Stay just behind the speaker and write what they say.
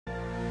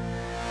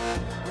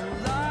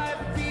Life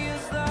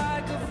feels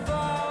like a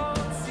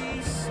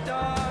faulty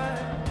start,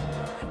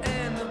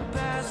 and the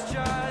past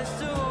tries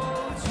to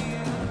hold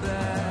you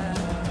back.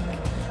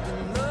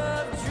 And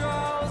love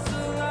draws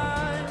a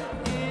line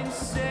in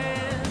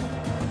sand,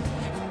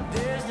 and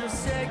there's no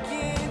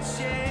second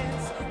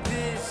chance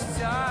this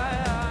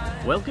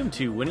time. Welcome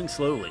to Winning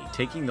Slowly,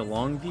 taking the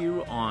long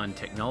view on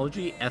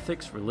technology,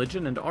 ethics,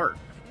 religion, and art.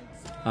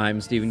 I'm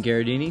Stephen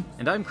Carradini.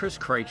 And I'm Chris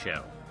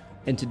Krycho.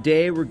 And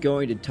today we're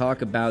going to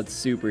talk about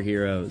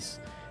superheroes.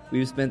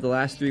 We've spent the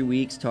last 3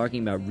 weeks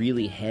talking about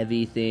really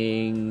heavy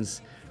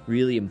things,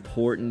 really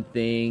important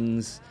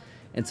things.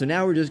 And so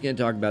now we're just going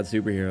to talk about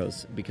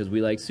superheroes because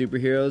we like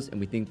superheroes and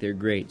we think they're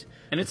great.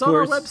 And it's Of on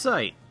our course,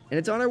 website. And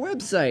it's on our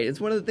website. It's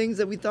one of the things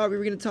that we thought we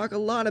were going to talk a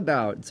lot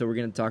about. So we're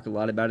going to talk a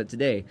lot about it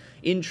today.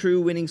 In true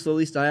Winning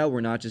Slowly style,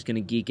 we're not just going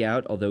to geek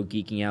out, although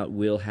geeking out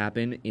will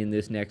happen in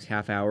this next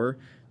half hour.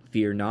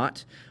 Fear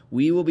not.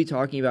 We will be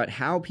talking about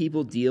how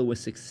people deal with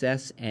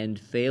success and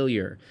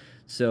failure.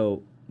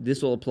 So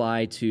this will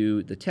apply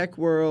to the tech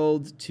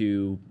world,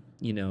 to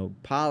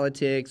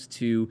politics,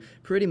 to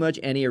pretty much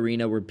any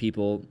arena where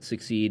people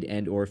succeed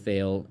and or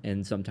fail,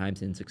 and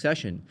sometimes in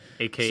succession.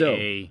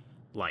 AKA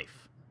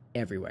life.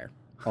 Everywhere.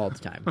 All the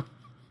time.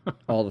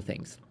 All the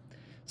things.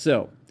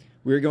 So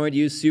we're going to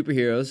use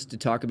superheroes to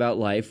talk about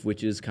life,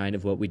 which is kind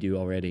of what we do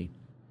already.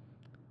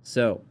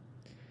 So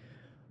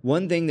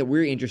one thing that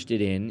we're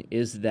interested in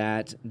is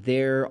that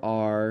there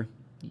are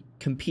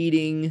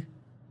competing,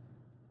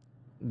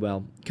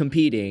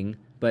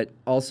 but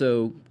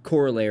also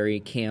corollary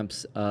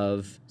camps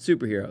of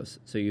superheroes.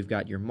 So you've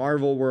got your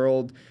Marvel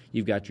world,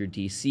 you've got your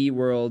DC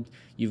world,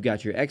 you've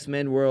got your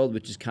X-Men world,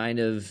 which is kind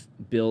of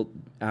built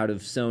out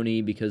of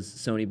Sony because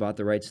Sony bought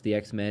the rights to the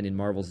X-Men in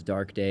Marvel's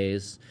dark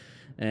days.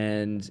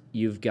 And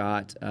you've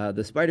got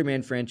the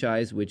Spider-Man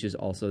franchise, which is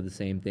also the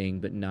same thing,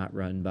 but not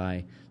run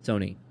by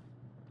Sony.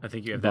 I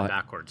think you have that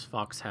backwards.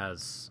 Fox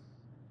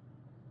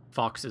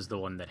is the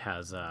one that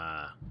has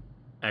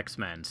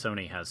X-Men.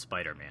 Sony has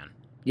Spider-Man.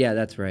 Yeah,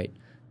 that's right.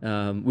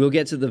 We'll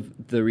get to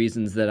the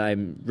reasons that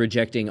I'm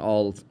rejecting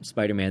all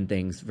Spider-Man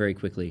things very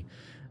quickly.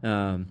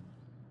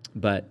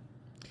 But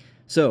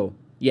so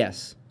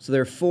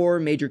there are four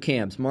major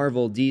camps: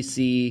 Marvel,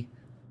 DC,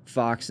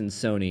 Fox, and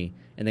Sony,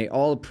 and they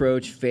all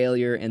approach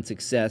failure and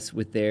success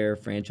with their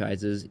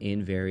franchises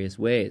in various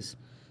ways.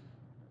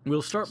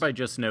 We'll start by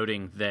just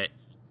noting that,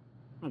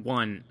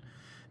 one,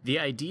 the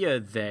idea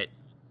that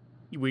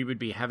we would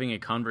be having a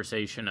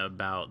conversation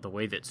about the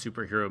way that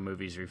superhero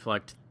movies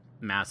reflect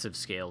massive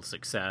scale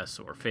success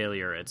or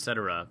failure,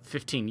 etc.,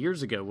 15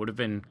 years ago would have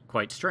been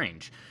quite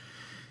strange.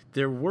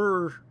 There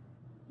were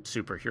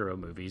superhero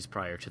movies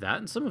prior to that,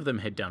 and some of them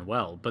had done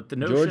well, but the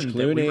notion that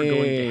we were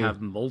going to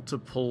have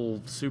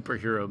multiple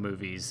superhero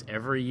movies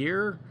every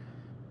year,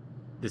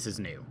 this is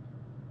new.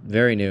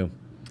 Very new.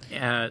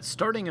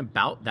 Starting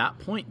about that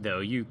point, though,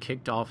 you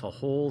kicked off a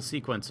whole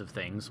sequence of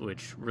things,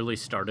 which really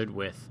started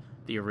with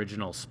the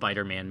original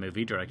Spider-Man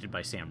movie directed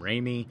by Sam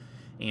Raimi,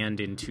 and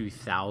in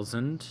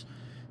 2000,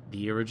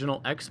 the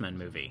original X-Men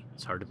movie.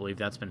 It's hard to believe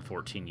that's been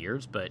 14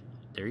 years, but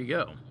there you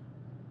go.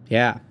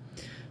 Yeah.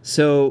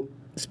 So,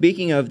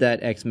 speaking of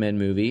that X-Men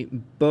movie,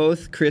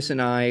 both Chris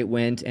and I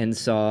went and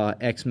saw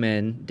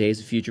X-Men Days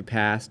of Future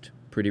Past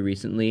pretty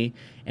recently,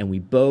 and we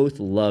both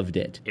loved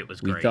it. It was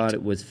great. We thought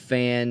it was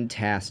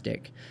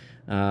fantastic.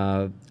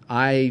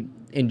 I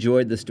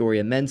enjoyed the story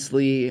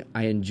immensely.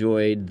 I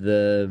enjoyed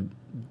the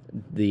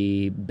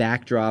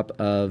backdrop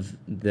of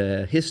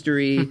the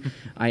history.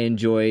 I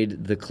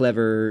enjoyed the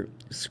clever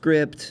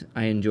script.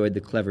 I enjoyed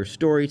the clever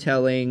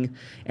storytelling.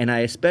 And I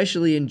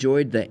especially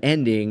enjoyed the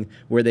ending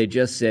where they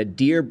just said,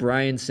 "Dear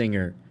Bryan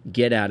Singer,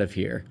 get out of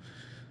here."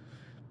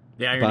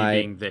 The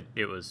irony being that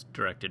it was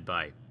directed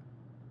by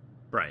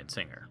Bryan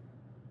Singer.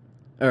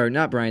 Or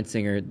not Bryan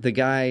Singer. The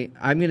guy...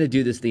 I'm going to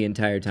do this the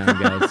entire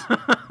time, guys.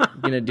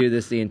 I'm going to do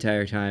this the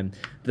entire time.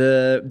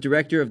 The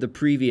director of the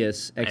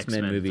previous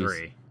X-Men movies.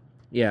 3.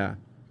 Yeah.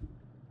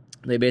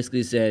 They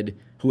basically said,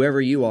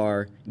 "Whoever you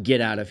are, get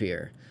out of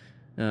here."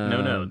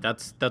 No,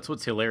 that's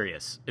what's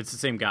hilarious. It's the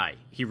same guy.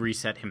 He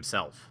reset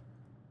himself.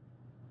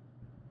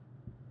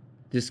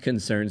 This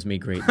concerns me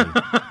greatly.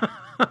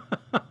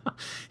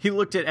 He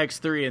looked at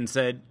X3 and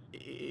said,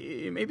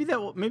 maybe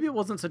it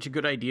wasn't such a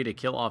good idea to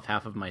kill off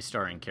half of my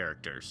starring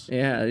characters.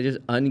 Yeah, they just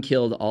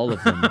unkilled all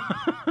of them.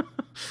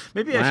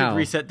 Maybe I should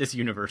reset this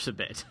universe a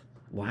bit.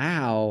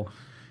 Wow.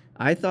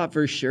 I thought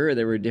for sure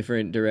there were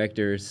different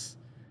directors.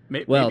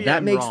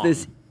 That makes wrong.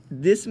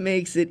 This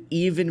makes it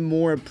even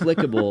more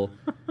applicable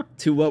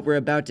to what we're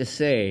about to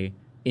say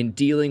in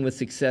dealing with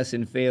success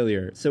and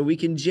failure. So we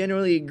can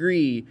generally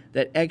agree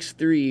that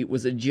X3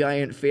 was a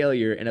giant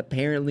failure, and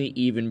apparently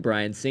even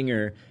Bryan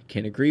Singer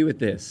can agree with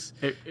this.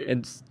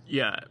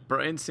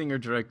 Bryan Singer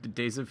directed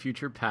Days of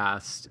Future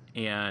Past,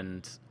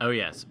 and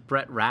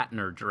Brett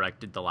Ratner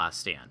directed The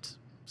Last Stand.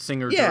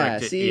 Singer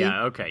directed. See?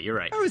 Yeah, okay, you're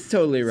right. I was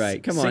totally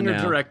right. Come on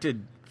now.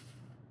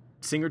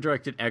 Singer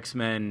directed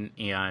X-Men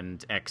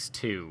and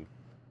X2,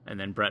 and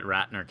then Brett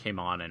Ratner came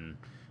on and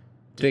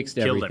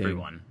killed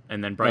everyone.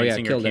 And then Bryan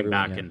Singer came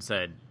back and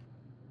said,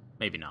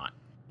 maybe not.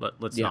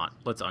 Let's Yeah. not.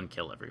 Let's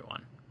unkill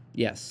everyone.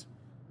 Yes.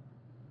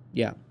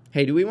 Yeah.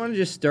 Hey, do we want to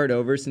just start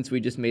over since we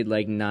just made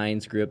like 9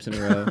 screw-ups in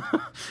a row?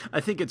 I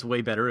think it's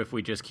way better if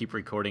we just keep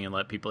recording and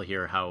let people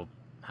hear how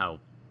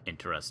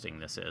interesting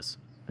this is.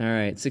 All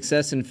right.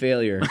 Success and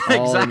failure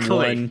all in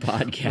one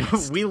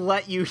podcast. We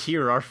let you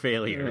hear our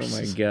failures.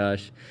 Oh my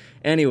gosh.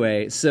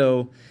 Anyway,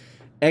 so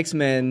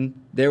X-Men,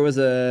 there was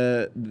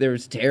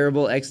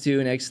terrible X2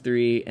 and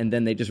X3, and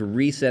then they just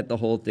reset the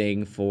whole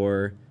thing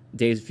for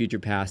Days of Future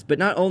Past. But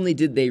not only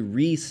did they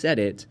reset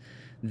it,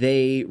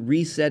 they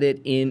reset it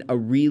in a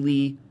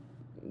really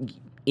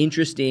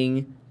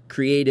interesting,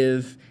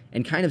 creative,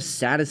 and kind of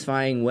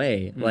satisfying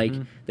way. Mm-hmm. Like,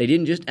 they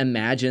didn't just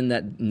imagine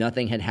that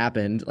nothing had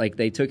happened. Like,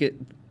 they took it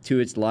to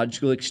its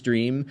logical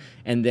extreme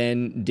and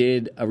then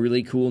did a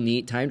really cool,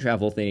 neat time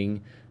travel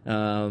thing.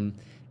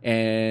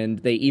 And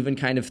they even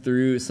kind of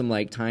threw some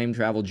like time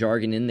travel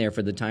jargon in there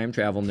for the time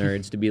travel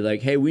nerds to be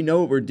like, hey, we know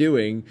what we're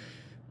doing.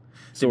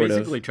 They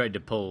basically tried to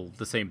pull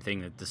the same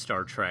thing that the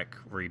Star Trek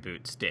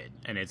reboots did.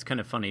 And it's kind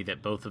of funny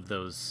that both of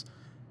those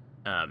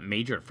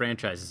major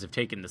franchises have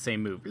taken the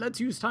same move. Let's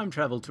use time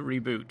travel to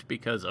reboot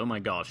because, oh my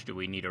gosh, do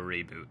we need a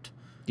reboot?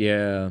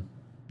 Yeah.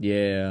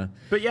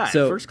 But yeah,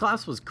 So- First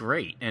Class was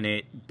great, and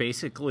it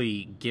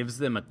basically gives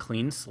them a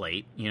clean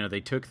slate. You know, they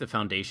took the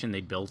foundation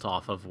they built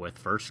off of with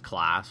First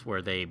Class,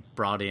 where they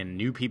brought in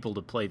new people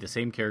to play the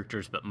same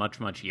characters but much,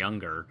 much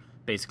younger,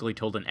 basically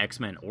told an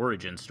X-Men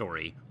origin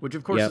story, which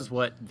of course Yep. is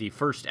what the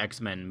first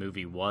X-Men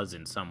movie was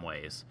in some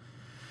ways,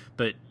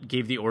 but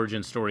gave the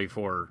origin story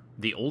for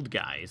the old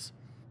guys,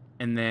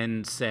 and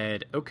then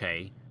said,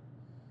 okay,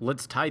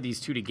 let's tie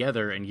these two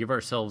together and give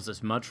ourselves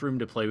as much room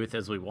to play with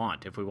as we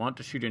want. If we want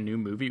to shoot a new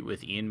movie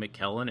with Ian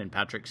McKellen and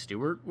Patrick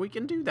Stewart, we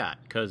can do that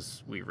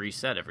because we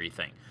reset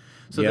everything.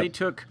 So Yep. they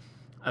took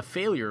a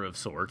failure of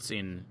sorts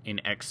in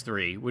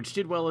X3, which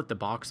did well at the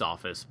box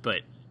office,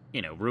 but,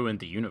 you know, ruined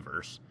the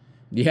universe.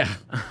 Yeah.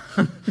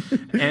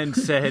 And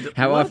said,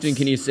 How "Let's- often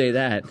can you say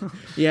that?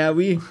 Yeah,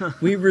 we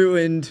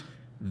ruined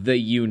the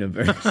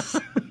universe.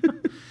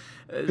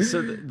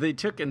 So they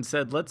took and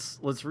said, let's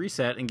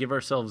reset and give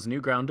ourselves new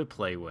ground to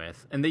play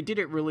with. And they did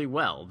it really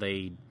well.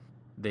 They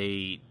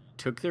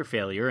took their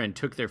failure and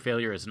took their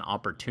failure as an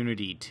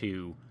opportunity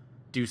to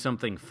do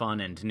something fun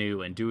and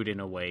new and do it in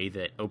a way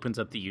that opens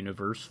up the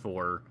universe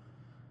for,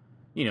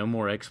 you know,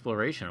 more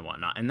exploration and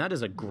whatnot. And that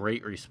is a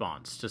great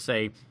response to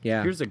say,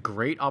 Yeah. here's a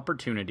great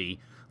opportunity.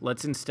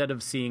 Let's, instead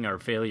of seeing our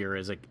failure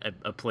as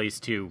a place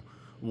to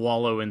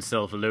wallow in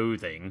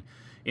self-loathing,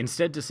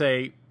 instead to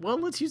say, well,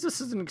 let's use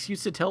this as an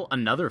excuse to tell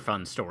another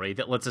fun story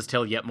that lets us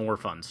tell yet more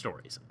fun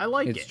stories. I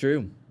like it.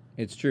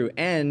 It's true.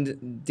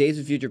 And Days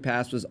of Future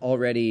Past was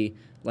already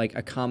like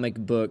a comic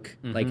book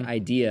like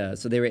idea,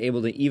 so they were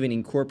able to even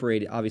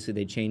incorporate it. Obviously,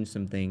 they changed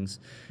some things,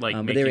 Like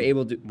but they were making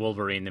able to.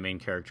 Wolverine the main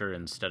character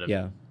instead of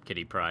Yeah.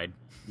 Kitty Pryde.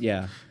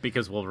 Yeah,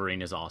 Because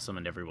Wolverine is awesome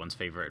and everyone's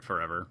favorite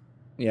forever.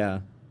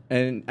 yeah.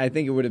 And I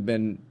think it would have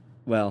been.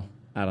 Well,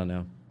 I don't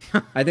know.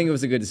 I think it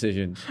was a good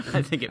decision.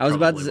 I think it I was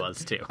about probably to,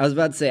 was too. I was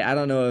about to say I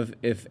don't know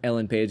if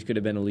Ellen Page could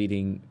have been a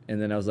leading,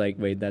 and then I was like,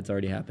 wait, that's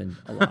already happened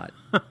a lot.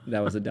 That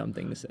was a dumb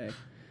thing to say.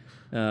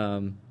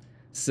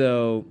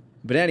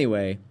 But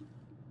anyway,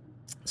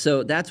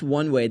 so that's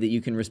one way that you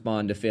can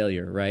respond to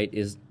failure, right?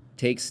 Is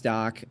take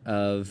stock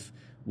of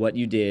what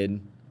you did,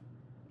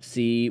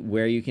 see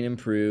where you can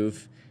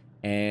improve,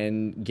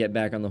 and get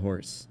back on the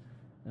horse.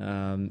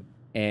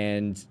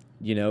 And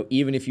you know,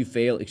 even if you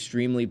fail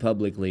extremely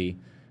publicly,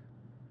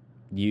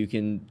 you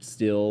can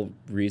still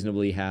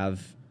reasonably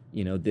have,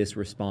 you know, this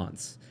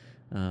response.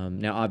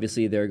 Now,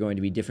 obviously, there are going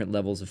to be different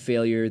levels of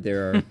failure.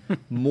 There are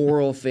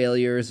moral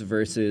failures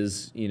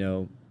versus, you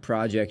know,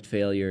 project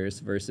failures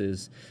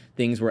versus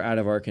things were out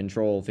of our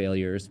control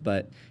failures.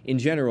 But in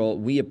general,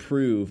 we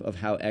approve of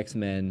how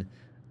X-Men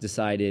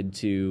decided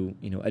to,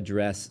 you know,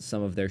 address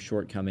some of their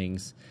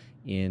shortcomings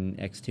in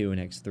X2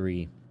 and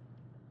X3.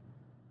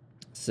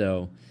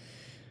 So,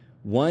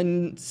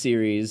 one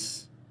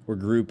series or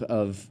group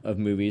of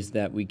movies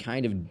that we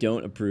kind of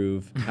don't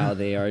approve how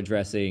they are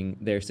addressing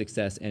their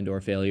success and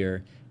or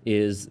failure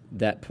is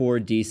that poor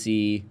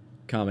DC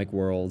comic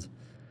world.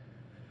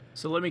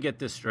 So let me get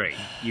this straight.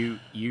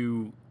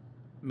 You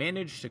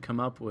managed to come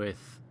up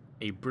with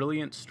a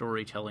brilliant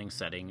storytelling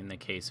setting in the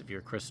case of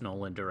your Chris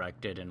Nolan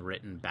directed and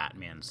written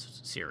Batman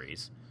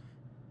series.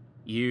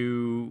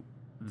 You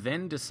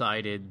then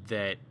decided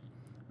that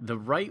the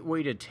right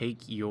way to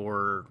take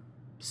your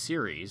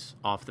series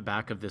off the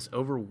back of this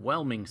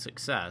overwhelming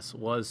success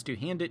was to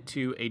hand it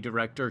to a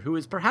director who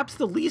is perhaps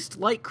the least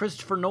like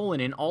Christopher Nolan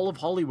in all of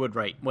Hollywood,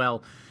 right?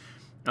 Well,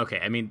 okay,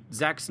 I mean,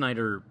 Zack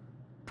Snyder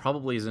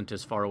probably isn't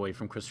as far away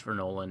from Christopher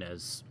Nolan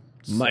as,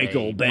 say,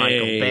 Michael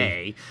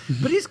Bay.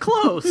 But he's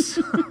close.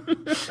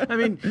 I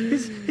mean,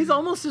 he's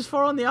almost as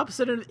far on the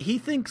opposite end. He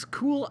thinks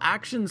cool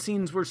action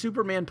scenes where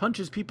Superman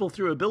punches people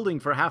through a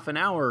building for half an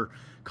hour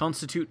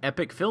constitute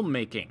epic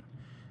filmmaking.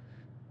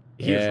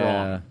 He is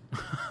wrong.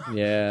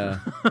 Yeah.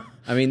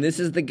 I mean, this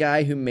is the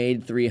guy who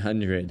made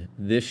 300.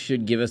 This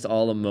should give us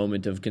all a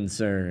moment of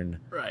concern.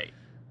 Right.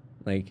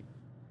 Like,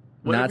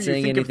 whatever Not saying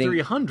you think anything. of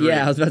 300.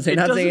 Yeah, I was about to say, it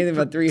not saying doesn't anything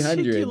about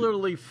 300.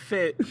 particularly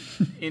fit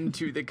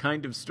into the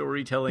kind of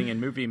storytelling and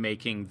movie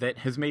making that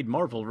has made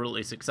Marvel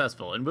really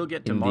successful. And we'll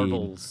get to Indeed.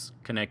 Marvel's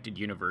connected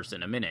universe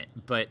in a minute.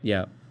 But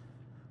Yeah.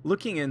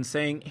 looking and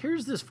saying,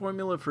 here's this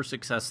formula for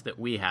success that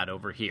we had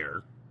over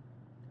here,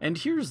 and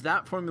here's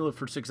that formula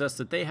for success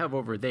that they have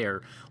over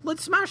there.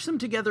 Let's smash them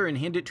together and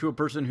hand it to a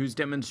person who's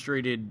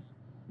demonstrated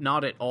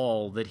not at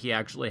all that he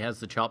actually has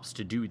the chops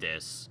to do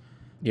this.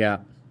 Yeah.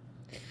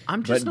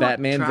 I'm just But not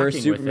Batman tracking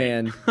vs. with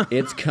Superman, it.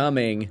 it's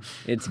coming.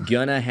 It's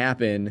gonna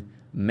happen.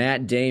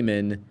 Matt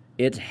Damon,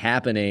 it's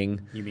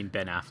happening. You mean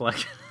Ben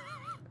Affleck?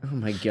 Oh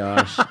my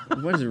gosh.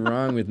 What is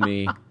wrong with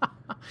me?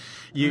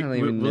 don't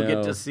even We'll get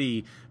know. to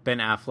see Ben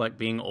Affleck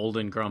being old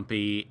and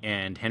grumpy,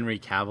 and Henry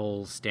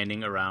Cavill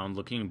standing around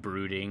looking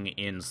brooding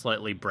in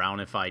slightly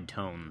brownified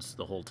tones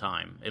the whole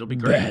time. It'll be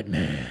great.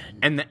 Batman.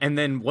 And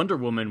then Wonder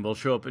Woman will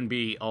show up and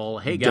be all,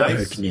 "Hey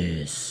guys,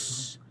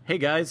 Darkness. hey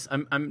guys,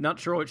 I'm not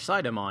sure which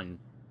side I'm on.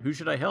 Who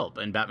should I help?"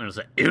 And Batman will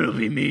say, "It'll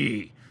be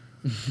me,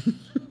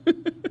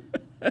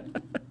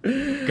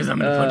 because I'm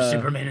gonna punch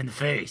Superman in the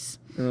face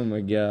Oh my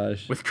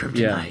gosh. with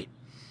kryptonite."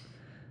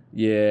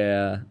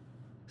 Yeah.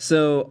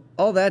 So,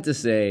 all that to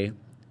say,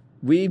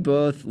 we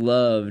both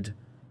loved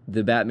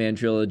the Batman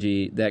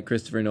trilogy that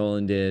Christopher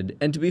Nolan did.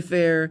 And to be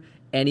fair,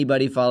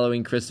 anybody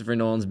following Christopher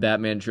Nolan's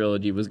Batman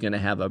trilogy was going to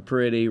have a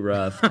pretty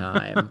rough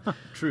time.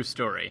 True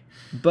story.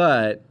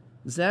 But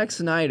Zack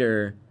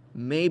Snyder,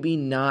 maybe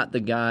not the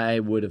guy I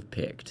would have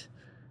picked.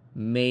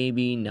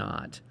 Maybe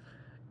not.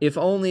 If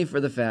only for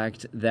the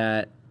fact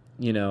that,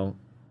 you know,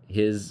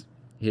 his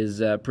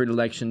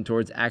predilection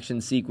towards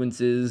action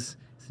sequences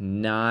is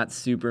not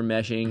super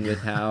meshing with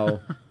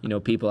how, you know,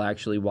 people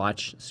actually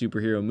watch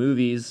superhero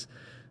movies.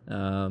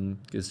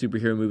 Because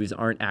superhero movies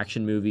aren't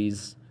action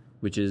movies,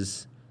 which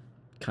is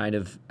kind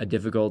of a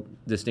difficult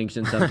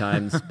distinction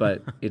sometimes,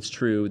 but it's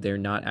true. They're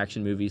not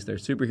action movies. They're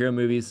superhero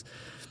movies.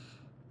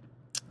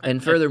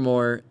 And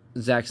furthermore,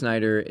 Zack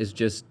Snyder is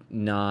just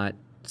not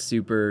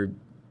super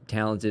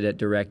talented at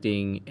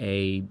directing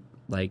a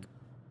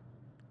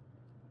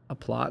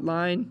plot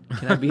line.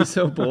 Can I be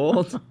so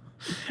bold?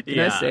 Can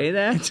I say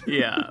that?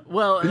 Yeah.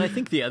 Well, and I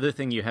think the other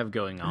thing you have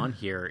going on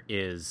here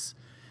is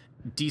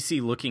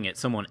DC looking at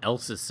someone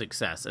else's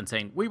success and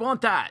saying, we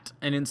want that.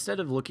 And instead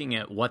of looking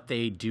at what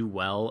they do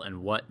well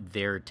and what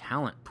their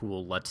talent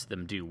pool lets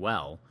them do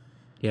well,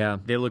 Yeah.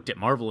 they looked at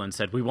Marvel and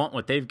said, we want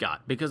what they've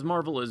got, because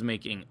Marvel is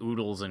making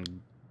oodles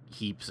and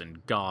heaps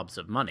and gobs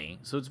of money.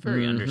 So it's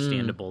very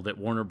understandable that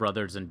Warner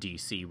Brothers and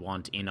DC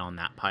want in on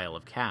that pile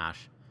of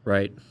cash.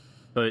 Right.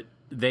 But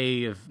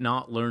they have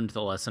not learned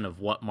the lesson of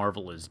what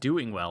Marvel is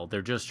doing well.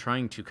 They're just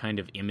trying to kind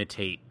of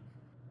imitate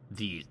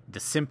the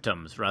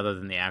symptoms rather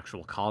than the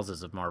actual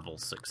causes of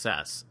Marvel's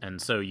success.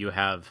 And so you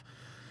have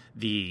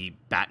the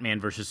Batman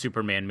versus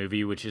Superman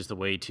movie, which is the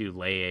way to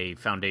lay a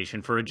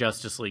foundation for a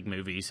Justice League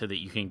movie so that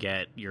you can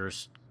get your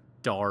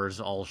stars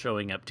all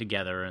showing up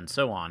together and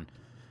so on.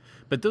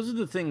 But those are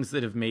the things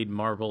that have made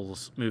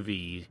Marvel's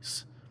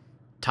movies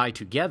tie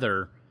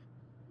together.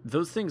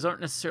 Those things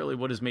aren't necessarily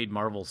what has made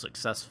Marvel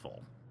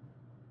successful.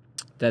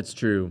 That's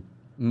true.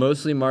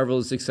 Mostly Marvel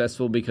is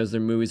successful because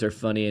their movies are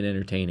funny and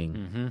entertaining.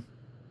 Mm-hmm.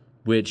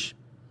 Which,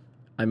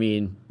 I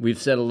mean,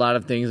 we've said a lot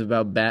of things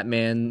about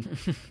Batman.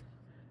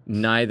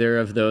 Neither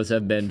of those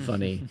have been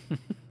funny.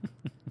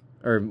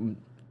 Or,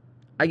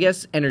 I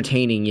guess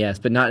entertaining, yes,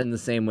 but not in the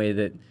same way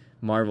that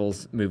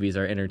Marvel's movies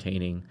are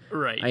entertaining.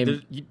 Right.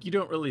 You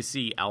don't really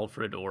see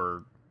Alfred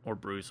or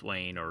Bruce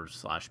Wayne or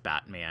 /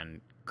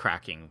 Batman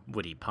cracking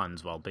witty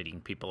puns while beating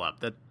people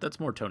up. That's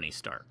more Tony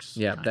Stark's.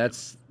 Yeah,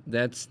 that's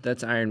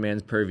Iron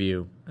Man's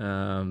purview.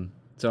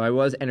 So I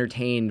was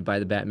entertained by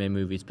the Batman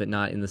movies, but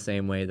not in the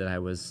same way that I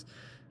was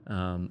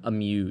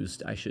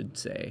amused, I should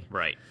say.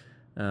 Right.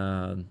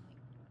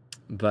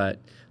 But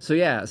so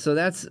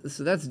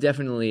that's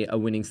definitely a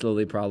winning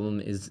slowly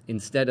problem, is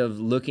instead of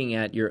looking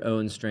at your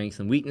own strengths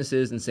and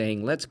weaknesses and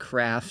saying, let's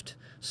craft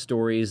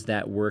stories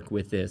that work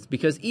with this.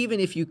 Because even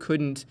if you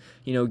couldn't,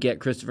 get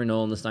Christopher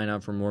Nolan to sign on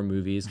for more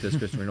movies, because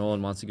Christopher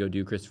Nolan wants to go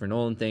do Christopher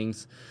Nolan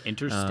things.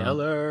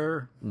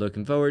 Interstellar.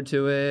 Looking forward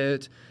to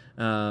it.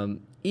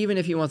 Even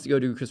if he wants to go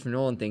do Christopher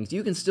Nolan things,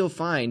 you can still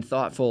find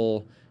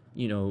thoughtful,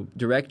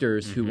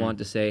 directors who want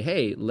to say,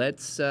 hey,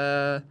 let's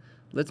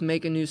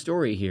make a new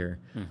story here.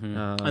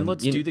 And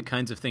let's do the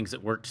kinds of things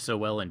that worked so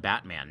well in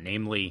Batman,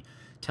 namely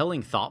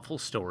telling thoughtful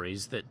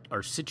stories that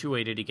are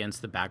situated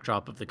against the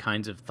backdrop of the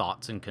kinds of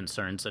thoughts and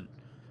concerns that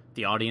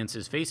the audience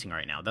is facing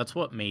right now. That's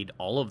what made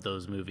all of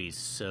those movies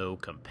so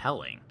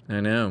compelling.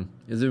 I know.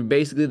 These are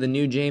basically the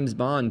new James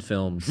Bond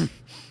films.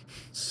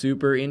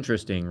 Super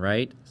interesting,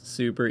 right?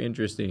 Super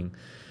interesting.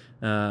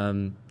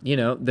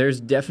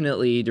 There's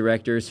definitely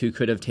directors who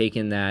could have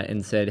taken that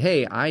and said,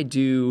 hey, I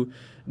do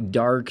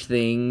dark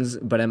things,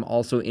 but I'm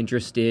also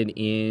interested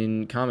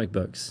in comic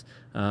books.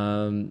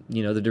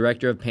 The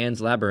director of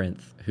Pan's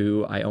Labyrinth,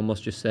 who I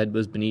almost just said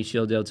was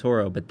Benicio del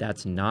Toro, but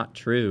that's not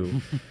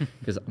true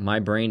because my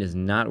brain is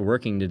not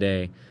working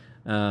today.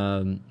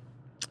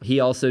 He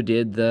also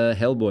did the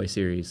Hellboy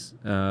series.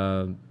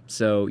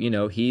 So,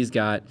 he's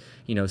got,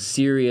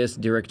 serious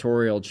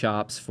directorial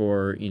chops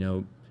for,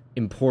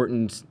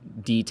 important,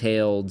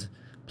 detailed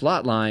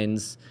plot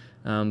lines,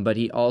 but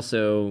he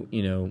also,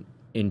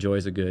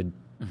 enjoys a good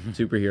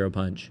superhero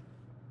punch.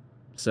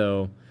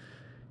 So,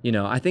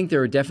 I think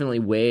there are definitely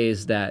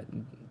ways that,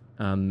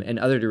 and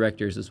other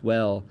directors as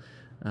well,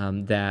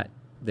 that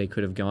they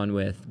could have gone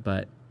with,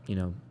 but,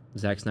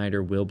 Zack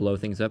Snyder will blow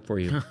things up for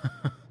you.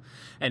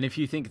 And if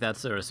you think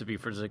that's the recipe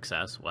for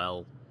success,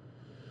 well,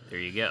 there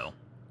you go.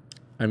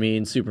 I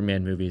mean,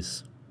 Superman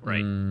movies.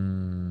 Right.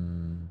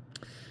 And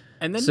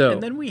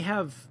then we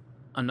have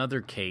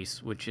another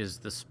case, which is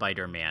the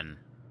Spider-Man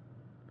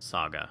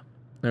saga.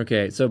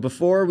 Okay, so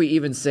before we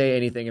even say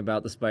anything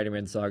about the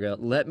Spider-Man saga,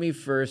 let me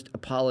first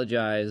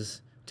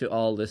apologize to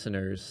all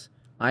listeners.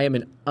 I am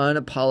an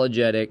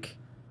unapologetic...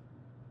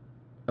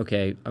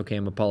 Okay,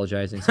 I'm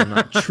apologizing, so I'm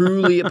not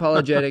truly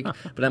apologetic,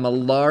 but I'm a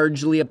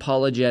largely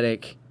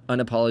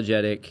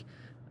unapologetic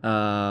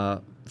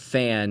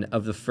fan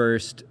of the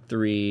first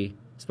 3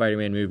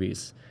 Spider-Man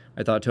movies.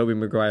 I thought Tobey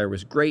Maguire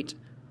was great.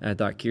 I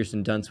thought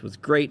Kirsten Dunst was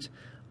great.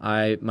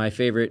 My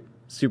favorite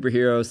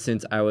superhero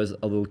since I was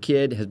a little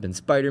kid has been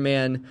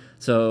Spider-Man.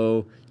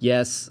 So,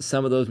 yes,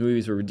 some of those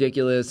movies were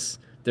ridiculous.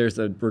 There's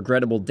a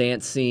regrettable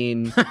dance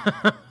scene.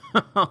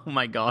 Oh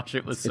my gosh,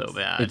 it was so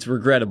bad. It's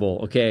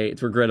regrettable, okay?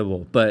 It's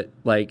regrettable. But,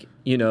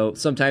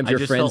 sometimes your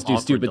friends do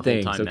stupid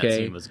things, okay? That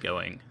scene was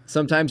going.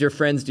 Sometimes your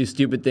friends do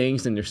stupid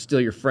things and they're still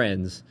your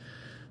friends.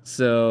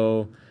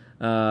 So,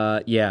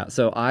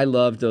 so I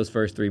loved those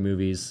first 3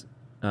 movies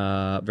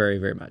very,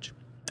 very much.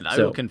 And I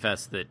will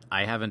confess that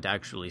I haven't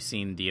actually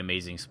seen The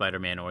Amazing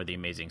Spider-Man or The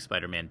Amazing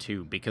Spider-Man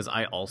 2 because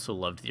I also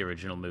loved the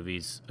original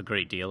movies a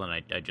great deal,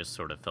 and I just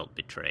sort of felt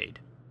betrayed.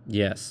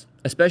 Yes,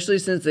 especially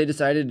since they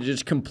decided to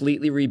just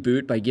completely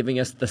reboot by giving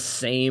us the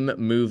same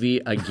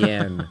movie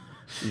again.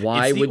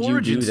 Why would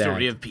you do that? It's the origin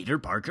story of Peter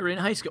Parker in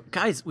high school.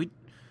 Guys,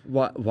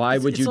 Why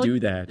would you do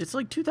that? It's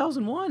like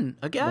 2001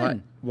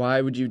 again. Why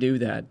would you do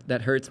that?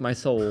 That hurts my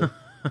soul.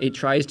 It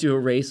tries to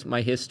erase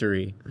my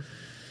history.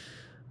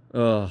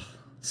 Ugh.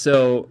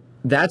 So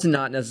that's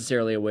not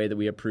necessarily a way that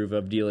we approve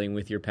of dealing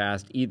with your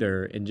past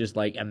either, and just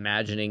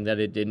imagining that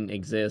it didn't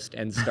exist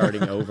and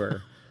starting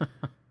over.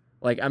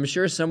 I'm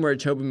sure somewhere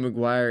Tobey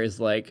Maguire is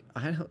what?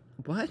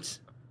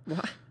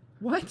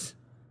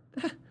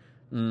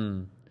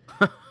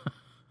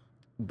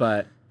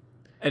 But...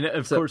 And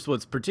of course,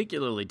 what's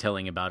particularly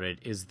telling about it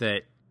is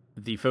that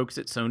the folks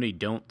at Sony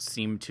don't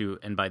seem to,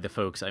 and by the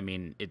folks, I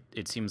mean,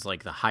 it seems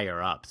like the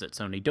higher-ups at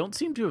Sony don't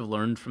seem to have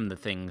learned from the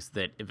things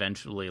that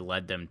eventually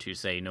led them to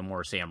say no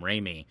more Sam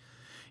Raimi,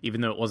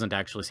 even though it wasn't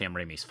actually Sam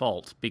Raimi's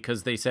fault,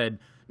 because they said,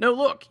 no,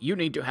 look, you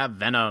need to have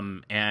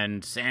Venom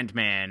and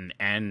Sandman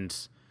and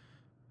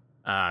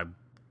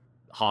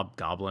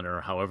Hobgoblin, or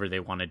however they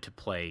wanted to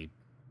play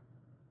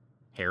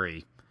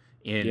Harry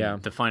in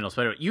the final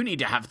Spider-Man. You need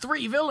to have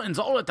 3 villains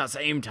all at the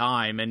same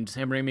time. And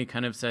Sam Raimi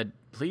kind of said,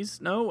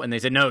 please, no. And they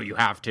said, no, you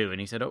have to. And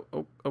he said,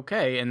 oh,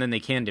 okay. And then they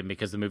canned him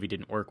because the movie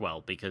didn't work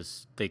well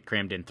because they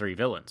crammed in 3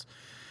 villains.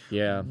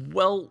 Yeah.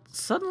 Well,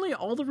 suddenly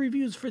all the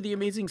reviews for The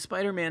Amazing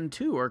Spider-Man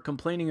 2 are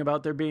complaining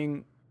about there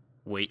being,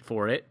 wait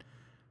for it,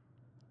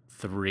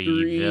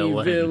 3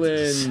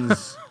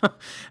 villains.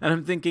 And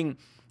I'm thinking,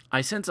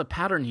 I sense a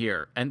pattern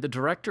here. And the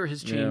director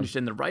has changed,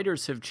 and the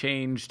writers have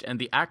changed, and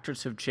the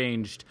actors have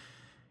changed.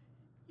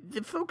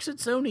 The folks at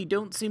Sony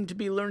don't seem to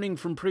be learning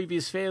from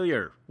previous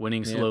failure.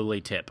 Winning slowly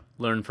tip.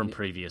 Learn from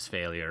previous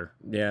failure.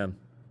 Yeah.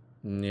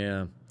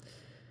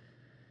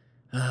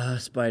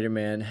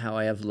 Spider-Man, how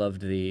I have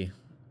loved thee.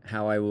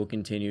 How I will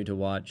continue to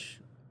watch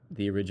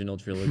the original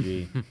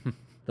trilogy.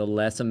 The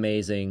less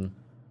amazing,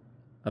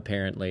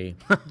 apparently,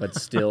 but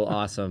still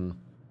awesome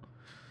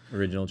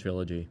original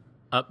trilogy.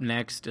 Up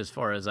next, as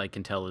far as I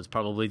can tell, is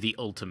probably the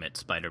ultimate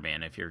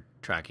Spider-Man if you're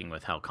tracking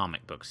with how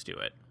comic books do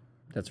it.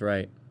 That's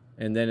right.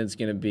 And then it's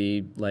going to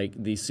be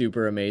the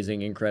super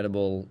amazing,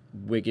 incredible,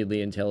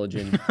 wickedly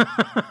intelligent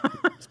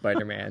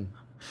Spider-Man.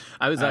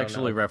 I was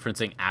actually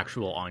referencing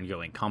actual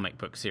ongoing comic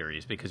book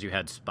series because you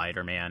had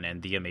Spider-Man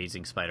and The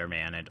Amazing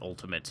Spider-Man and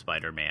Ultimate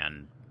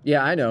Spider-Man.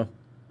 Yeah, I know.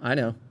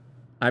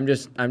 I'm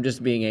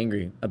just being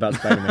angry about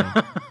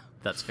Spider-Man.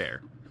 That's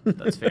fair.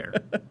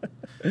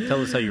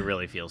 Tell us how you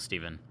really feel,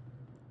 Steven.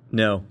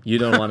 No, you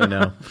don't want to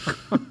know.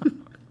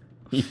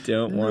 You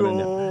don't want to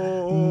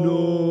know.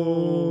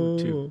 No.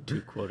 To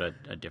quote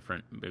a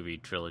different movie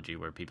trilogy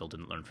where people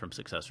didn't learn from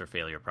success or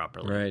failure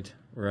properly. Right.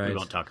 We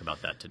won't talk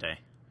about that today.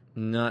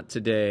 Not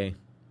today.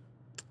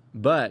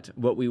 But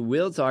what we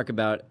will talk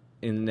about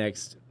in the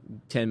next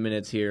 10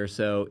 minutes here or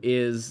so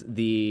is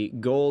the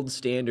gold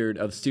standard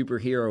of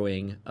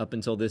superheroing up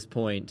until this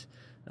point,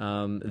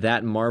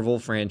 that Marvel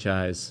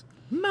franchise.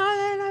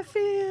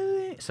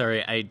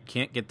 Sorry, I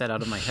can't get that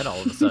out of my head all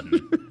of a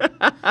sudden.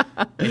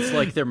 It's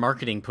like their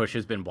marketing push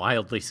has been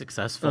wildly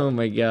successful. Oh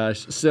my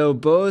gosh. So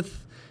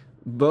both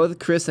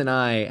Chris and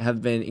I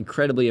have been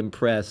incredibly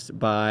impressed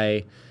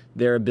by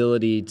their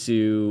ability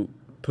to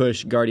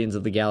push Guardians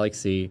of the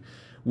Galaxy,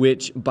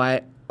 which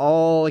by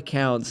all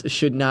accounts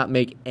should not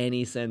make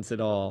any sense at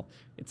all.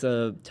 It's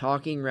a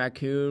talking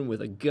raccoon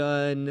with a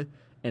gun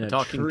and a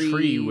Talking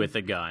tree with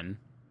a gun.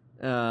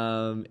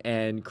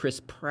 And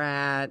Chris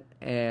Pratt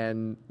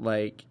and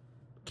like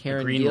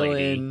Karen Green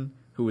Lady. Gillan,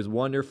 who was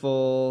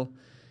wonderful.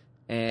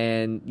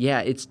 And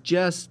yeah, it's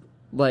just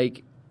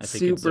like I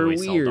think super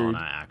it's Zoe weird.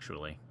 Saldana,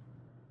 actually.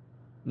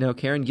 No,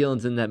 Karen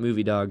Gillan's in that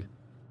movie, dog.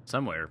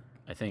 Somewhere,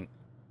 I think.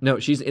 No,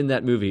 she's in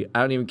that movie. I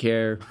don't even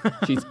care.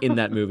 She's in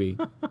that movie.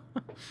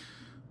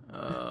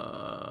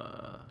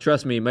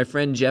 Trust me, my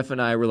friend Jeff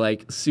and I were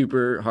like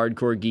super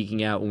hardcore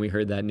geeking out when we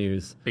heard that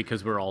news.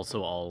 Because we're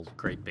also all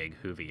great big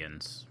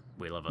Whovians.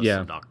 We love us Yeah.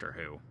 some Doctor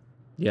Who.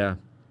 Yeah.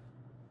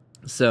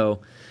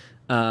 So,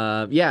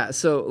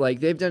 so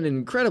like they've done an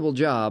incredible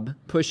job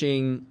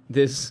pushing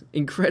this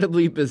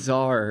incredibly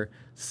bizarre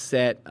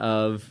set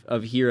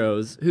of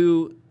heroes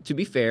who, to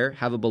be fair,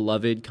 have a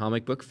beloved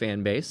comic book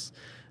fan base.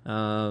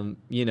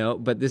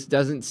 But this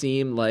doesn't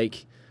seem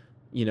like,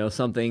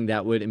 something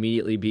that would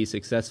immediately be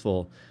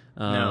successful.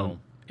 No.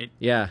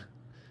 Yeah.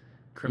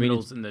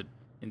 Criminals in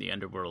the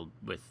underworld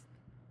with...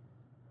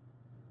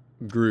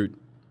 Groot.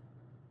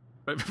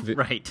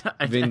 Right.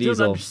 I Vin don't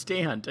Diesel.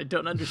 understand. I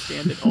don't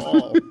understand at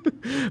all.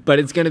 But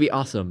it's going to be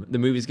awesome. The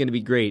movie's going to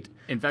be great.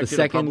 In fact, The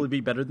it'll second- probably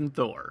be better than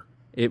Thor.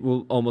 It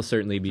will almost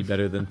certainly be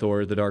better than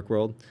Thor: The Dark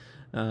World.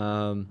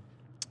 And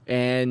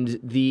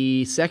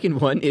the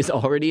second one is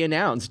already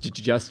announced,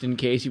 just in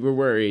case you were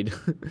worried.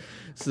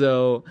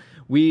 So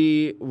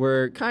we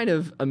were kind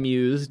of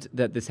amused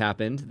that this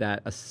happened,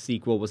 that a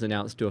sequel was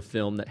announced to a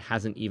film that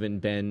hasn't even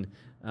been,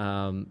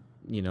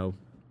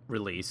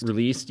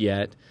 Released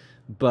yet.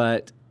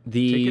 But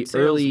the Ticket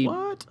sales, early...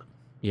 what?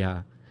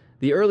 Yeah.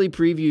 The early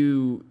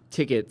preview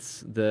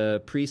tickets,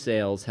 the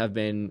pre-sales, have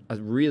been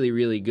really,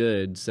 really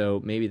good,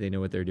 so maybe they know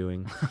what they're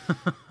doing.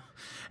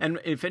 And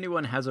if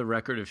anyone has a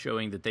record of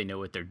showing that they know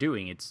what they're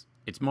doing, it's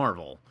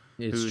Marvel.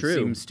 It's who true.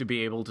 seems to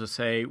be able to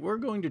say, we're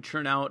going to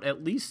churn out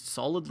at least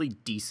solidly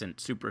decent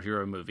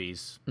superhero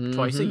movies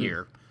twice a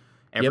year,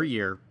 every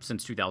year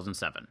since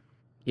 2007.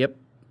 Yep.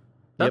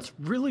 That's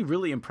really,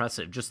 really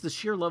impressive. Just the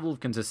sheer level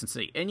of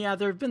consistency. And yeah,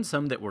 there have been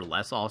some that were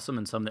less awesome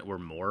and some that were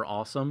more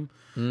awesome.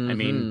 I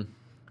mean,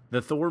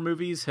 the Thor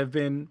movies have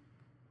been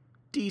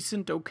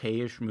decent,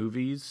 okay-ish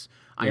movies.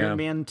 Yeah. Iron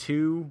Man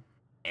 2,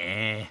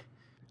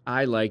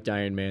 I liked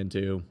Iron Man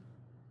 2.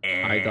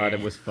 I thought it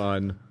was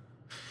fun.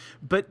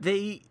 But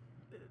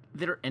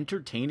they're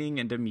entertaining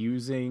and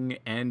amusing,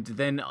 and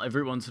then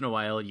every once in a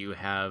while you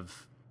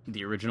have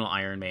the original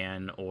Iron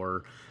Man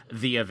or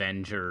the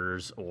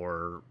Avengers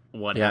or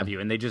what have you,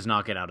 and they just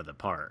knock it out of the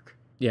park.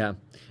 Yeah.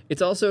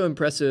 It's also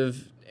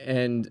impressive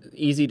and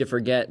easy to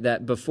forget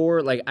that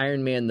before, like,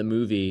 Iron Man the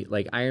movie,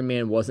 like, Iron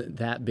Man wasn't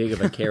that big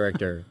of a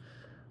character.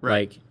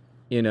 Right. Like,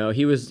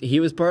 he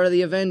was part of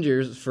the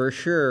Avengers for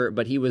sure,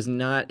 but he was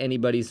not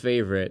anybody's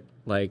favorite,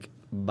 like,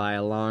 by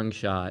a long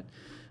shot.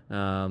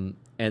 And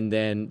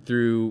then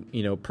through,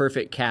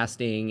 perfect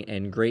casting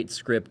and great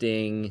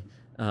scripting,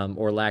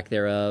 or lack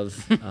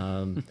thereof,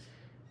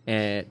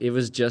 and it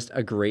was just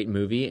a great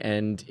movie,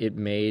 and it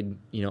made,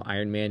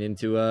 Iron Man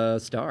into a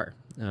star,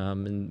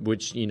 and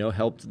which,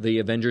 helped the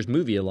Avengers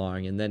movie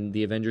along. And then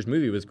the Avengers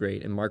movie was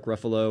great, and Mark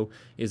Ruffalo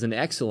is an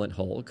excellent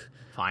Hulk.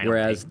 Finally.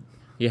 Whereas,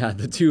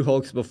 the two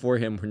Hulks before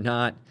him were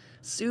not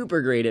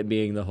super great at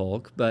being the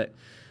Hulk, but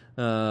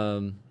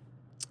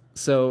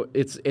so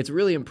it's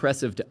really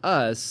impressive to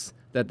us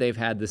that they've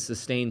had this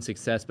sustained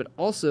success, but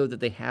also that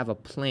they have a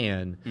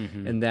plan,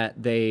 and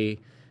that they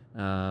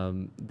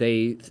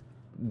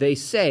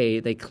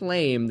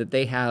claim that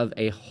they have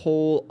a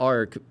whole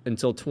arc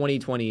until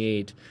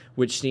 2028,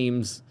 which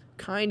seems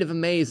kind of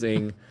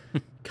amazing.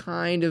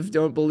 Kind of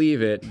don't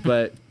believe it,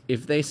 but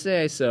if they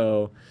say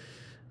so,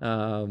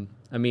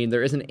 I mean,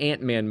 there is an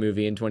Ant-Man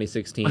movie in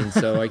 2016,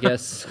 so I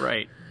guess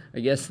Right.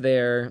 I guess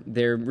they're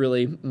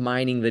really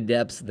mining the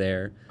depths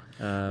there.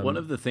 One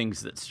of the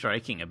things that's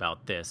striking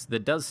about this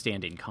that does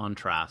stand in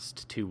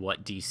contrast to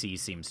what DC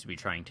seems to be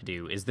trying to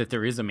do is that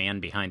there is a man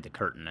behind the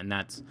curtain, and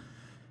that's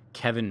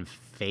Kevin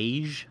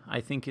Feige, I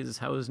think is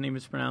how his name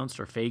is pronounced,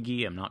 or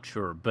Feige, I'm not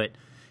sure. But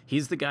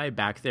he's the guy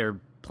back there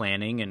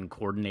planning and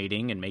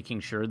coordinating and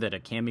making sure that a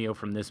cameo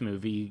from this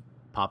movie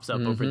pops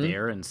up over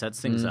there and sets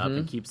things up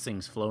and keeps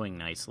things flowing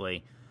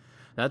nicely.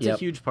 That's a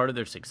huge part of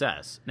their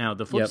success. Now,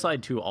 the flip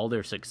side to all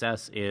their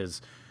success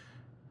is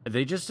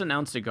they just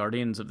announced a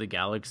Guardians of the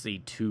Galaxy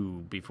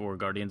 2 before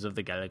Guardians of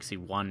the Galaxy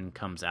 1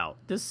 comes out.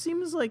 This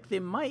seems like they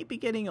might be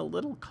getting a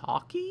little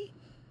cocky.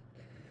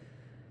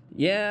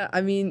 Yeah,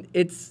 I mean,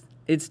 it's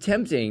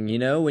tempting,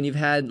 when you've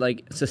had,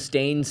 like,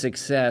 sustained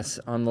success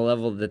on the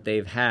level that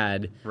they've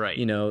had. Right.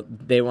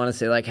 They want to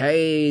say, like,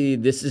 hey,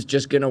 this is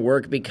just going to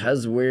work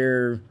because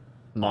we're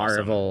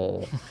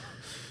Marvel.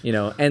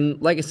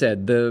 And like I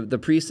said, the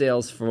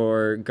pre-sales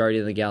for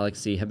Guardian of the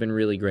Galaxy have been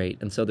really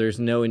great, and so there's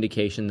no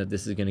indication that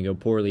this is going to go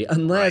poorly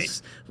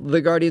unless the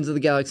Guardians of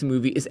the Galaxy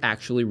movie is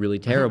actually really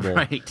terrible.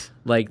 Right.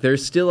 Like,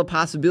 there's still a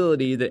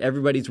possibility that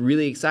everybody's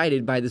really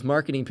excited by this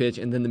marketing pitch,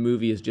 and then the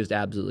movie is just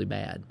absolutely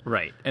bad.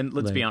 Right. And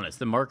let's be honest,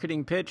 the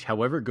marketing pitch,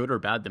 however good or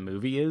bad the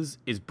movie is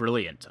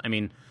brilliant. I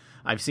mean,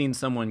 I've seen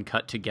someone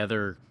cut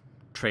together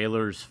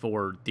trailers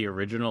for the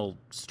original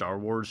Star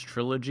Wars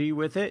trilogy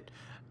with it,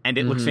 and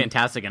it looks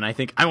fantastic. And I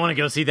think I want to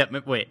go see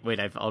that. Wait,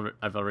 I've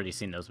already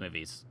seen those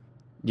movies.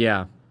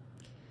 Yeah.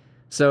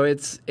 So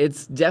it's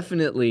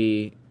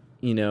definitely,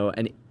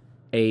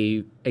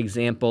 a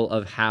example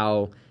of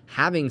how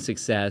having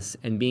success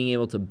and being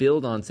able to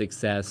build on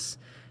success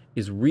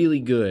is really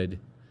good.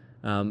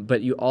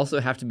 But you also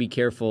have to be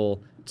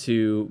careful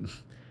to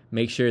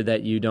make sure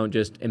that you don't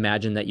just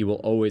imagine that you will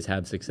always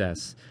have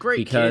success. Great,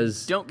 because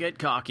kids, don't get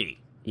cocky.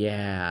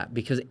 Yeah,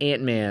 because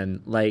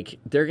Ant-Man,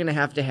 they're going to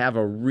have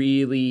a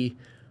really,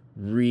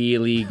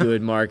 really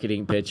good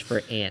marketing pitch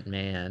for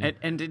Ant-Man.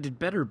 And it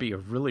better be a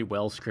really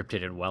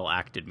well-scripted and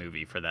well-acted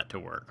movie for that to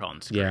work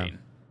on screen.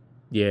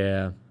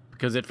 Yeah.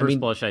 Because at first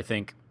blush, I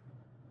think,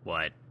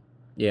 what?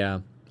 Yeah.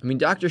 I mean,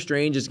 Doctor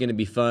Strange is going to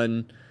be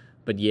fun,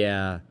 but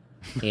yeah,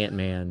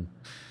 Ant-Man,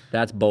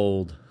 that's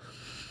bold.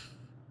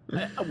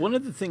 One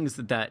of the things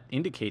that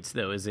indicates,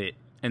 though, is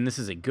and this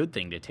is a good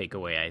thing to take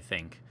away, I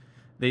think,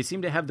 they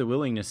seem to have the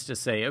willingness to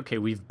say, okay,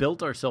 we've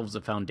built ourselves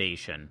a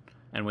foundation,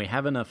 and we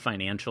have enough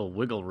financial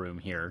wiggle room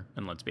here,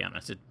 and let's be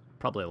honest, it's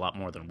probably a lot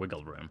more than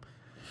wiggle room.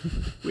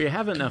 We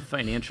have enough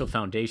financial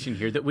foundation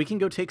here that we can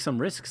go take some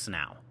risks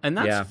now. And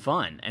that's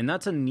fun. And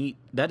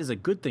that is a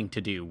good thing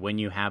to do when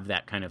you have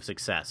that kind of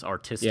success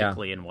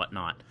artistically and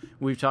whatnot.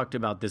 We've talked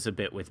about this a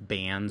bit with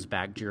bands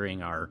back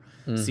during our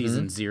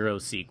season 0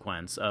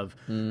 sequence of,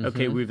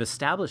 okay, we've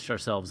established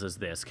ourselves as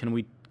this. Can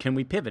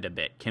we pivot a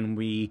bit? Can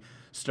we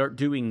start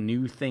doing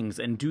new things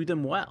and do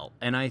them well?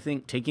 And I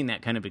think taking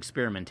that kind of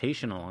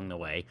experimentation along the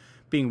way,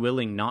 being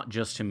willing not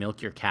just to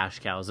milk your cash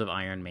cows of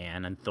Iron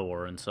Man and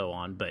Thor and so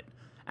on, but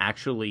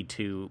actually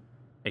to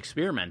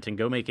experiment and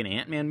go make an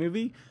Ant-Man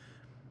movie,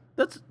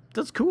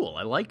 that's cool.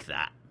 I like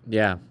that.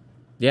 Yeah.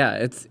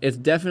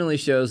 It definitely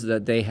shows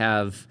that they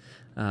have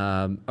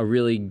a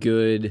really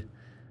good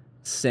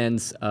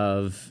sense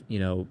of,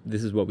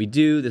 this is what we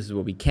do, this is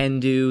what we can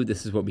do,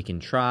 this is what we can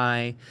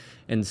try.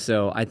 And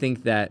so I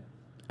think that,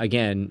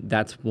 again,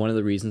 that's one of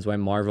the reasons why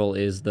Marvel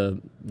is the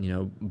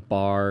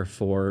bar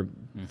for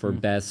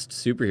best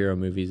superhero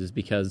movies, is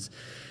because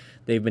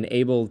they've been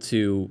able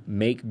to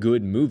make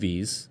good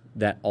movies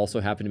that also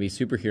happen to be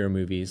superhero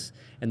movies,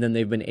 and then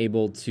they've been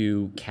able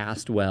to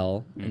cast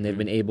well, and they've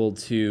been able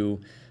to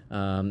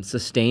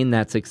sustain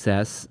that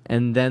success,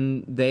 and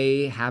then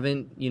they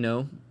haven't,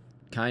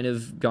 kind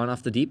of gone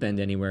off the deep end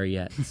anywhere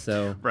yet.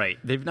 So right,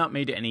 they've not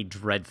made any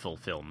dreadful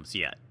films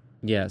yet.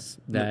 Yes,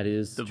 that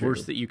is the true.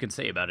 worst that you can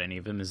say about any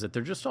of them is that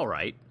they're just all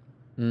right.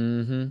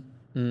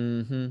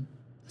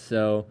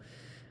 So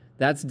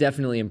that's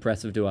definitely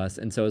impressive to us.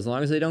 And so as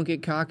long as they don't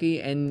get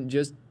cocky and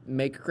just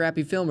make a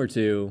crappy film or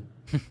two,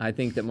 I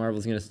think that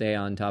Marvel's going to stay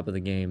on top of the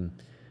game,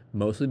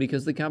 mostly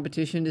because the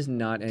competition is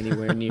not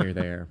anywhere near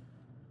there.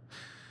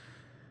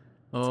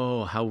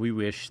 Oh, how we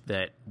wish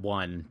that,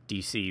 1,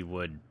 DC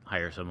would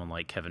hire someone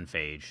like Kevin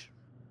Feige.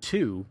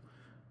 2,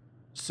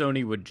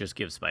 Sony would just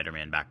give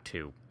Spider-Man back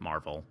to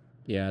Marvel.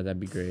 Yeah,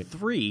 that'd be great.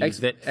 3,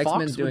 that X-Men's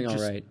Fox doing would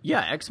just, all right.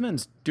 Yeah,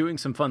 X-Men's doing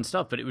some fun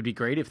stuff, but it would be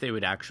great if they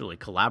would actually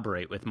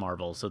collaborate with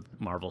Marvel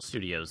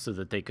Studios, so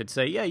that they could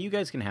say, yeah, you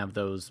guys can have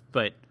those,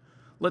 but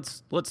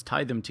let's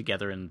tie them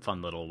together in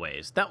fun little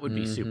ways. That would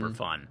be super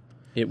fun.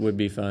 It would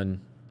be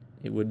fun.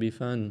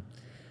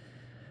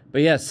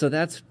 But yeah, so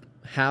that's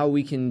how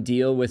we can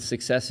deal with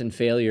success and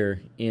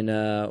failure in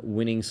a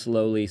winning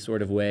slowly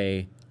sort of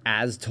way,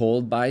 as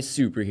told by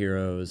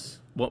superheroes.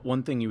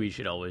 One thing we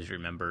should always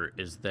remember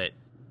is that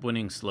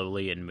winning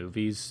slowly in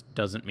movies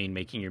doesn't mean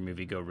making your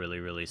movie go really,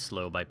 really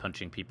slow by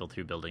punching people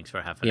through buildings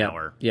for half an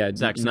hour. Yeah,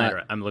 Zack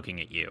Snyder, I'm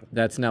looking at you.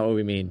 That's not what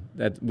we mean.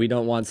 That we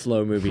don't want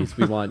slow movies.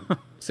 We want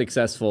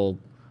successful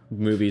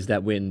movies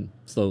that win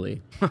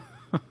slowly.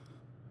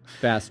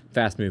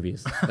 Fast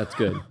movies. That's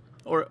good.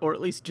 Or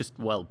at least just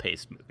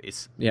well-paced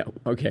movies. Yeah,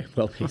 okay,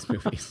 well-paced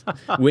movies.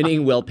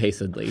 Winning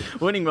well-pacedly.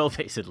 Winning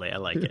well-pacedly, I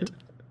like it.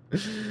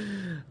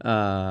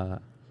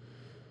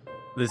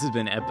 This has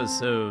been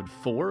episode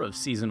 4 of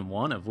season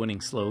 1 of Winning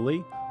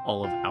Slowly.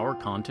 All of our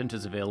content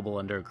is available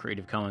under a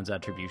Creative Commons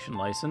Attribution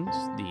license.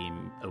 The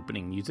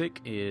opening music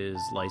is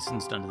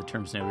licensed under the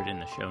terms noted in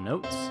the show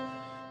notes.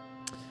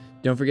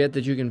 Don't forget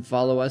that you can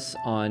follow us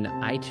on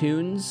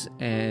iTunes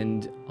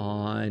and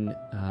on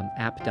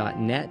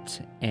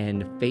app.net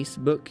and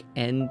Facebook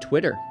and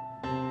Twitter.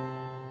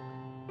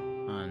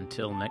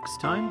 Until next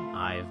time,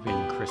 I've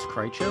been Chris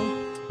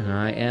Krycho. And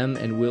I am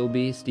and will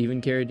be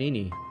Stephen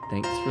Carradini.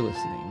 Thanks for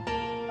listening.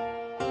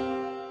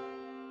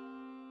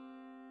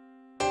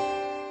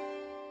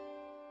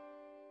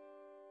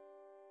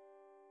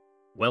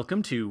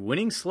 Welcome to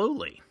Winning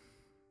Slowly.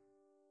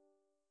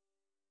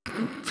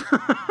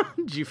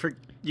 Did you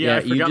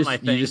I forgot my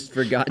thing. You just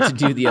forgot to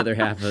do the other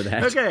half of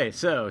that. Okay,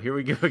 so here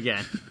we go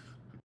again.